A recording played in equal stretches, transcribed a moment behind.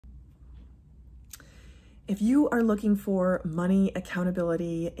If you are looking for money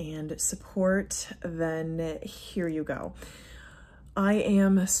accountability and support, then here you go. I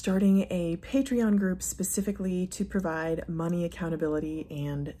am starting a Patreon group specifically to provide money accountability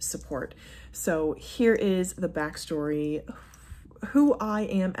and support. So here is the backstory, who I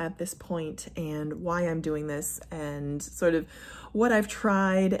am at this point and why I'm doing this and sort of what I've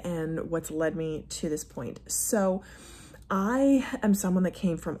tried and what's led me to this point. So I am someone that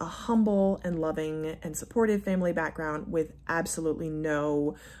came from a humble and loving and supportive family background with absolutely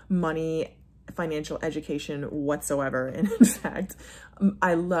no money, financial education whatsoever. And in fact,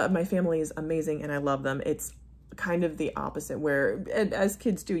 my family is amazing and I love them. It's kind of the opposite where, as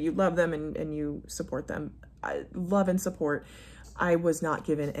kids do, you love them and you support them. I love and support. I was not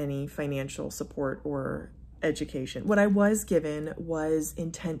given any financial support or education. What I was given was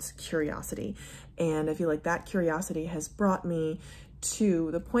intense curiosity. And I feel like that curiosity has brought me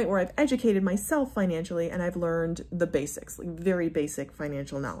to the point where I've educated myself financially and I've learned the basics, like very basic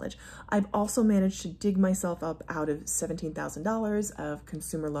financial knowledge. I've also managed to dig myself up out of $17,000 of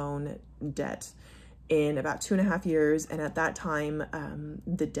consumer loan debt in about 2.5 years. And at that time,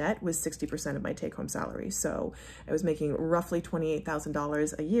 the debt was 60% of my take-home salary. So I was making roughly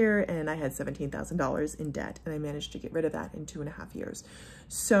 $28,000 a year and I had $17,000 in debt, and I managed to get rid of that in 2.5 years.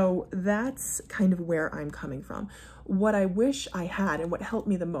 So that's kind of where I'm coming from. What I wish I had and what helped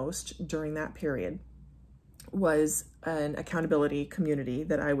me the most during that period was an accountability community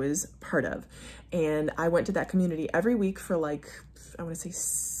that I was part of. And I went to that community every week for like, I want to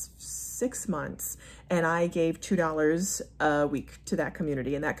say 6 months, and I gave $2 a week to that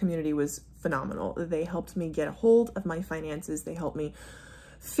community, and that community was phenomenal. They helped me get a hold of my finances. They helped me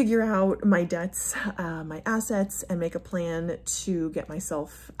figure out my debts, my assets, and make a plan to get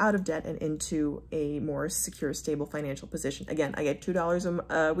myself out of debt and into a more secure, stable financial position. Again, I gave $2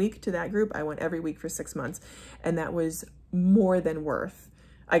 a week to that group. I went every week for 6 months, and that was more than worth.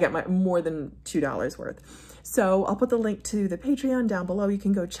 I got my more than $2 worth. So I'll put the link to the Patreon down below. You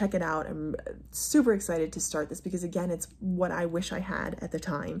can go check it out. I'm super excited to start this because, again, it's what I wish I had at the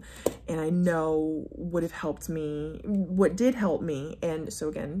time. And I know would have helped me, what did help me. And so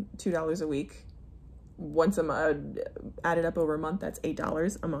again, $2 a week, once a month, added up over a month, that's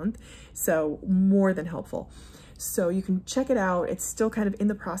 $8 a month. So more than helpful. So you can check it out. It's still kind of in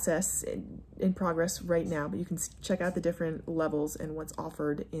the process, in progress right now, but you can check out the different levels and what's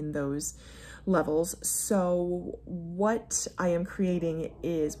offered in those levels. So what I am creating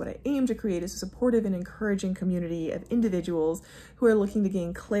is, what I aim to create is a supportive and encouraging community of individuals who are looking to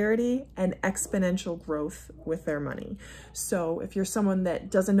gain clarity and exponential growth with their money. So if you're someone that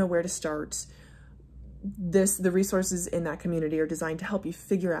doesn't know where to start, the resources in that community are designed to help you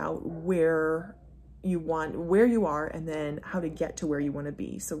figure out where you are and then how to get to where you want to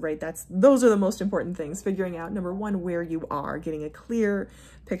be. So those are the most important things. Figuring out, number one, where you are, getting a clear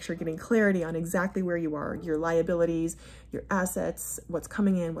picture, getting clarity on exactly where you are, your liabilities, your assets, what's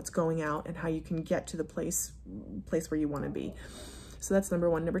coming in, what's going out, and how you can get to the place where you want to be. So that's number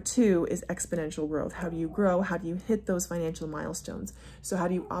one. Number two is exponential growth. How do you grow? How do you hit those financial milestones? So how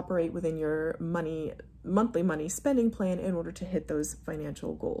do you operate within your monthly money spending plan in order to hit those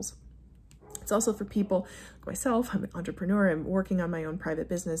financial goals? It's also for people like myself. I'm an entrepreneur. I'm working on my own private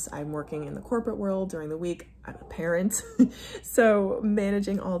business. I'm working in the corporate world during the week. I'm a parent. So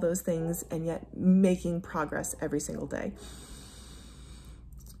managing all those things and yet making progress every single day.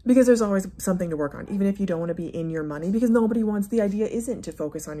 Because there's always something to work on, even if you don't want to be in your money, because the idea isn't to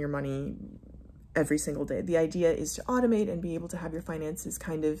focus on your money every single day. The idea is to automate and be able to have your finances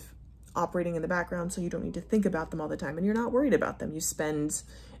kind of operating in the background so you don't need to think about them all the time and you're not worried about them. You spend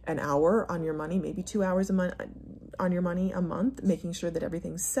an hour on your money, maybe 2 hours on your money a month, making sure that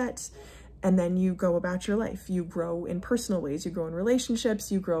everything's set, and then you go about your life. You grow in personal ways, you grow in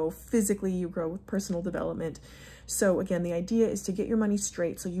relationships, you grow physically, you grow with personal development. So again, the idea is to get your money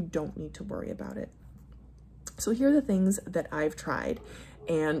straight so you don't need to worry about it. So here are the things that I've tried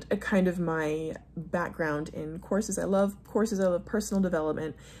and a kind of my background in courses. I love courses, I love personal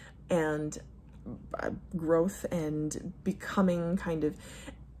development and growth and becoming kind of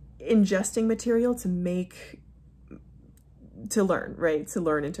ingesting material to learn, right? To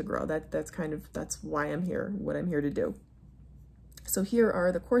learn and to grow. That's why I'm here, what I'm here to do. So here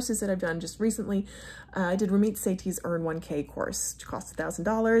are the courses that I've done just recently. I did Ramit Sethi's Earn 1K course, which cost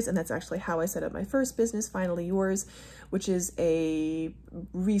 $1,000, and that's actually how I set up my first business, Finally Yours, which is a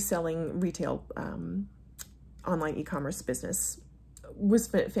reselling retail online e-commerce business. Was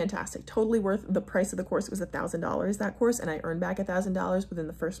fantastic, totally worth the price of the course. It was $1,000, that course, and I earned back $1,000 within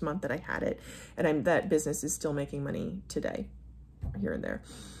the first month that I had it, and that business is still making money today, here and there.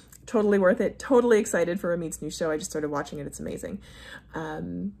 totally worth it. Totally excited for Amit's new show. I just started watching it. It's amazing.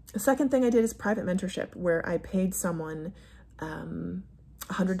 The second thing I did is private mentorship, where I paid someone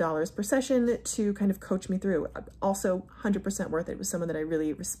 $100 per session to kind of coach me through. Also 100% worth it. It was someone that I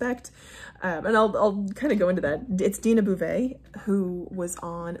really respect. And I'll kind of go into that. It's Dina Bouvet, who was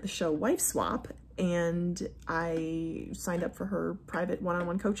on the show Wife Swap, and I signed up for her private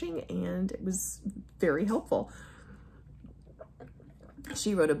one-on-one coaching, and it was very helpful.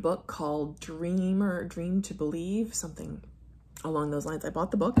 She wrote a book called Dream to Believe, something along those lines. I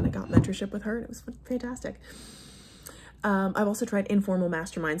bought the book and I got mentorship with her, and it was fantastic. I've also tried informal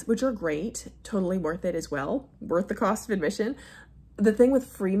masterminds, which are great, totally worth it as well, worth the cost of admission. The thing with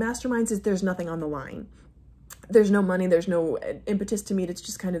free masterminds is there's nothing on the line. There's no money, there's no impetus to meet. It's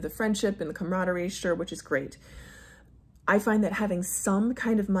just kind of the friendship and the camaraderie, sure, which is great. I find that having some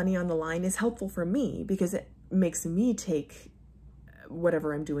kind of money on the line is helpful for me because it makes me take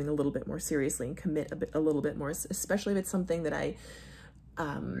whatever I'm doing a little bit more seriously and commit a little bit more, especially if it's something that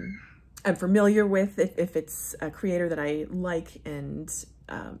I'm familiar with, if it's a creator that I like and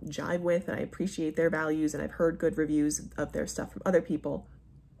jive with and I appreciate their values and I've heard good reviews of their stuff from other people,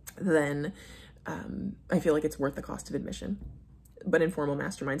 then I feel like it's worth the cost of admission. But informal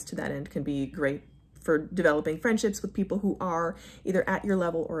masterminds to that end can be great for developing friendships with people who are either at your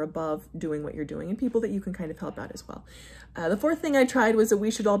level or above doing what you're doing, and people that you can kind of help out as well. The fourth thing I tried was a We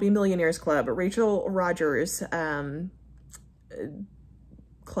Should All Be Millionaires Club, Rachel Rogers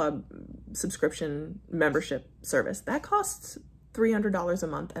club subscription membership service. That costs $300 a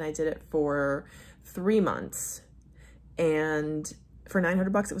month, and I did it for 3 months, and for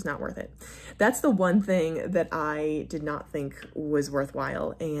 $900 it was not worth it. That's the one thing that I did not think was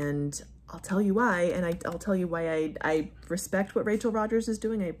worthwhile, and I'll tell you why, and I'll tell you why I respect what Rachel Rogers is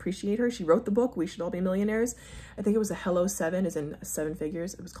doing. I appreciate her. She wrote the book, We Should All Be Millionaires. I think it was a Hello 7, as in 7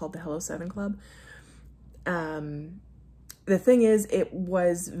 figures. It was called the Hello 7 Club. The thing is, it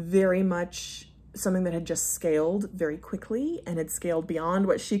was very much something that had just scaled very quickly and had scaled beyond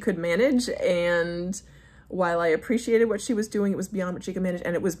what she could manage. And while I appreciated what she was doing, it was beyond what she could manage.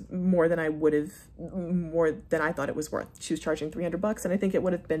 And it was more than I thought it was worth. She was charging $300, and I think it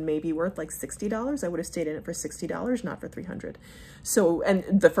would have been maybe worth like $60. I would have stayed in it for $60, not for $300. So,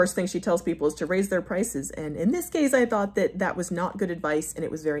 and the first thing she tells people is to raise their prices. And in this case, I thought that that was not good advice, and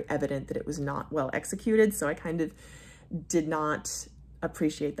it was very evident that it was not well executed. So I kind of did not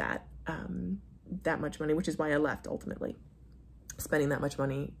appreciate that, that much money, which is why I left ultimately. Spending that much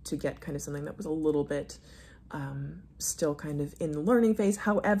money to get kind of something that was a little bit still kind of in the learning phase.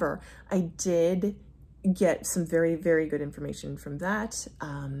 However, I did get some very, very good information from that.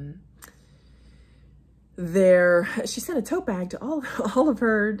 She sent a tote bag to all of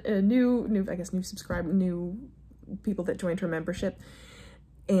her new people that joined her membership.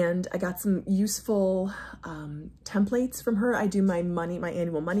 And I got some useful templates from her. I do my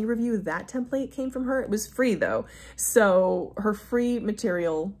annual money review. That template came from her. It was free though. So her free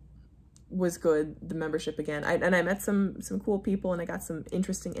material was good. The membership again. I met some cool people, and I got some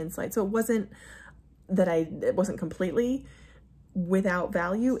interesting insights. So it wasn't that it wasn't completely without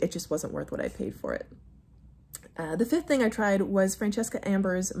value. It just wasn't worth what I paid for it. The fifth thing I tried was Francesca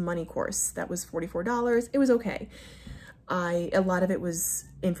Amber's money course. That was $44. It was okay. A lot of it was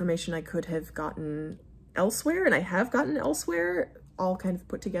information I could have gotten elsewhere, and I have gotten elsewhere, all kind of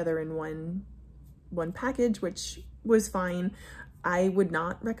put together in one package, which was fine. I would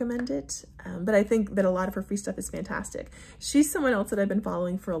not recommend it, but I think that a lot of her free stuff is fantastic. She's someone else that I've been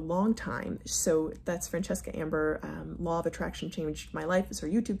following for a long time. So that's Francesca Amber. Law of Attraction Changed My Life is her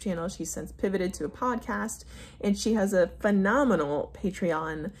YouTube channel. She's since pivoted to a podcast, and she has a phenomenal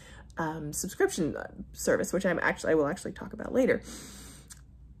Patreon subscription service, which I will actually talk about later.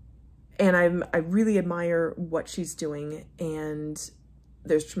 And I really admire what she's doing, and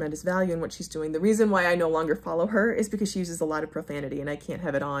there's tremendous value in what she's doing. The reason why I no longer follow her is because she uses a lot of profanity, and I can't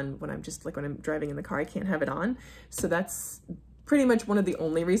have it on when I'm driving in the car. I can't have it on. So that's pretty much one of the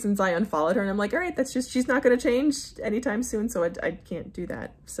only reasons I unfollowed her. And I'm like, all right, she's not going to change anytime soon, so I can't do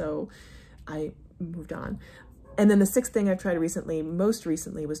that. So I moved on. And then the sixth thing I've tried most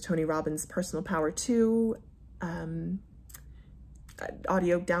recently was Tony Robbins' Personal Power 2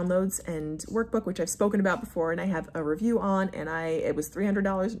 audio downloads and workbook, which I've spoken about before, and I have a review on, and it was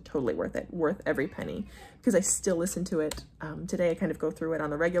 $300, totally worth it, worth every penny, because I still listen to it. Today I kind of go through it on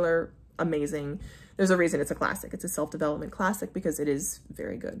the regular. Amazing. There's a reason it's a classic. It's a self-development classic because it is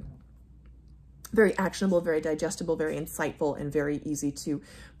very good. Very actionable, very digestible, very insightful, and very easy to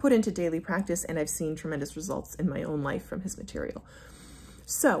put into daily practice, and I've seen tremendous results in my own life from his material.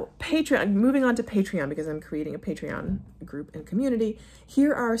 So Patreon, moving on to Patreon, because I'm creating a Patreon group and community.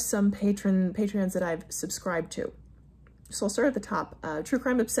 Here are some Patreons that I've subscribed to. So I'll start at the top. True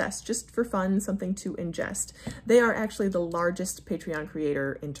Crime Obsessed, just for fun, something to ingest. They are actually the largest Patreon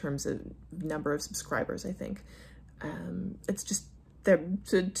creator in terms of number of subscribers, I think. It's just, they're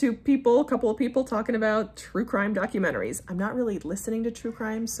a couple of people talking about true crime documentaries. I'm not really listening to true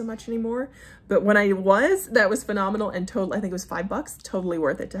crime so much anymore, but when I was, that was phenomenal, and totally, I think it was $5, totally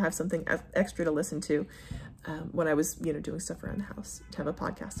worth it to have something extra to listen to when I was, doing stuff around the house, to have a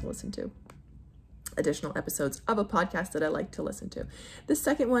podcast to listen to. Additional episodes of a podcast that I like to listen to. The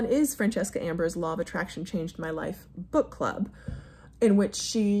second one is Francesca Amber's Law of Attraction Changed My Life book club, in which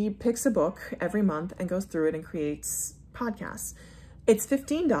she picks a book every month and goes through it and creates podcasts. It's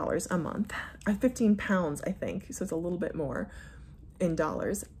 $15 a month, 15 pounds, I think. So it's a little bit more in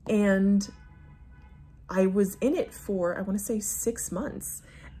dollars. And I was in it for, I want to say 6 months.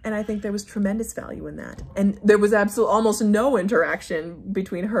 And I think there was tremendous value in that. And there was almost no interaction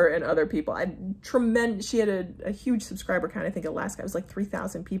between her and other people. She had a huge subscriber count. I think at last it was like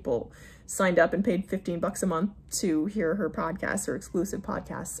 3,000 people signed up and paid $15 a month to hear her podcasts or exclusive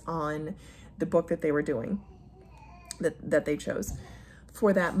podcasts on the book that they were doing, that they chose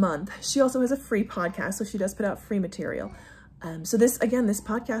for that month. She also has a free podcast, so she does put out free material. So this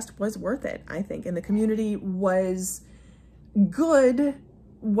podcast was worth it, I think. And the community was good.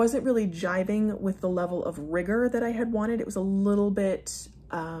 Wasn't really jiving with the level of rigor that I had wanted. It was a little bit,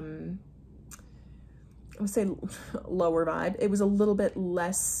 I would say lower vibe. It was a little bit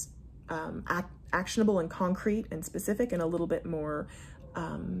less actionable and concrete and specific, and a little bit more,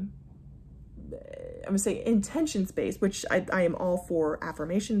 I would say intentions-based, which I am all for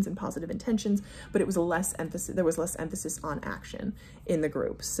affirmations and positive intentions, but it was there was less emphasis on action in the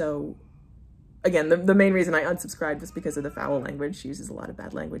group. So again, the main reason I unsubscribed was because of the foul language. She uses a lot of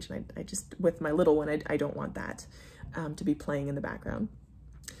bad language, and I just, with my little one, I don't want that to be playing in the background.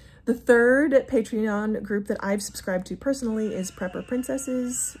 The third Patreon group that I've subscribed to personally is Prepper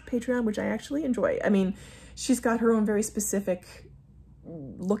Princess's Patreon, which I actually enjoy. I mean, she's got her own very specific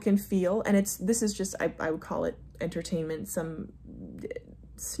look and feel, and this is just, I would call it entertainment, some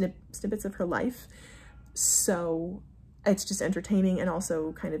snippets of her life. So it's just entertaining and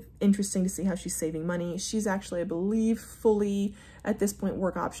also kind of interesting to see how she's saving money. She's actually, I believe, fully, at this point,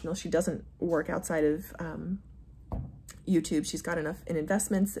 work optional. She doesn't work outside of YouTube. She's got enough in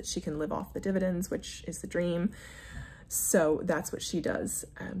investments that she can live off the dividends, which is the dream. So that's what she does.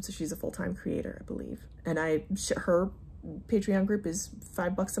 So she's a full-time creator, I believe. And her Patreon group is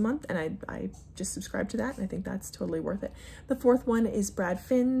 $5 a month, and I just subscribe to that, and I think that's totally worth it. The fourth one is Brad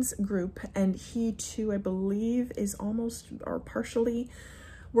Finn's group, and he too, I believe, is almost or partially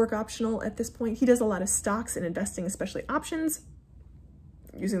work optional at this point. He does a lot of stocks and investing, especially options,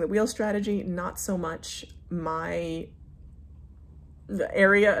 using the wheel strategy. Not so much my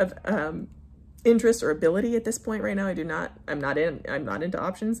area of interest or ability at this point right now. I'm not into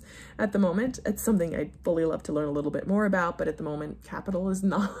options at the moment. It's something I'd fully love to learn a little bit more about, but at the moment, capital is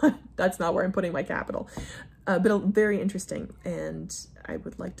not, that's not where I'm putting my capital. But very interesting, and I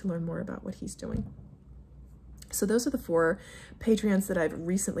would like to learn more about what he's doing. So those are the 4 Patreons that I've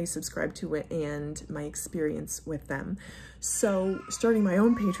recently subscribed to and my experience with them. So starting my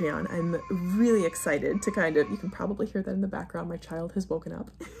own Patreon, I'm really excited to kind of, you can probably hear that in the background, my child has woken up.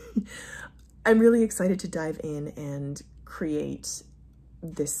 I'm really excited to dive in and create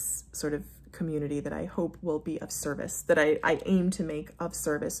this sort of community that I hope will be of service, that I aim to make of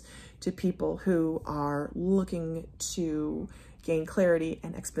service to people who are looking to gain clarity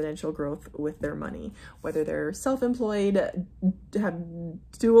and exponential growth with their money, whether they're self-employed, have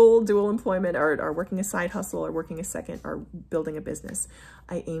dual employment, or are working a side hustle, or working a second, or building a business.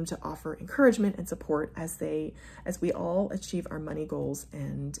 I aim to offer encouragement and support as we all achieve our money goals,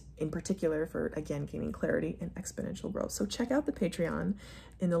 and in particular for, again, gaining clarity and exponential growth. So check out the Patreon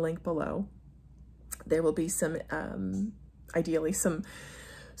in the link below. There will be some, ideally some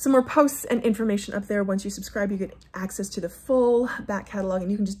more posts and information up there. Once you subscribe, you get access to the full back catalog,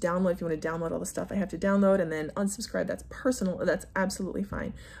 and you can just download if you want to download all the stuff I have to download, and then unsubscribe. That's personal. That's absolutely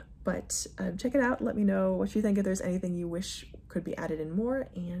fine. But check it out. Let me know what you think, if there's anything you wish could be added in more,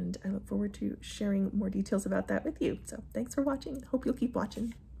 and I look forward to sharing more details about that with you. So thanks for watching. Hope you'll keep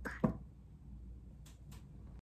watching. Bye.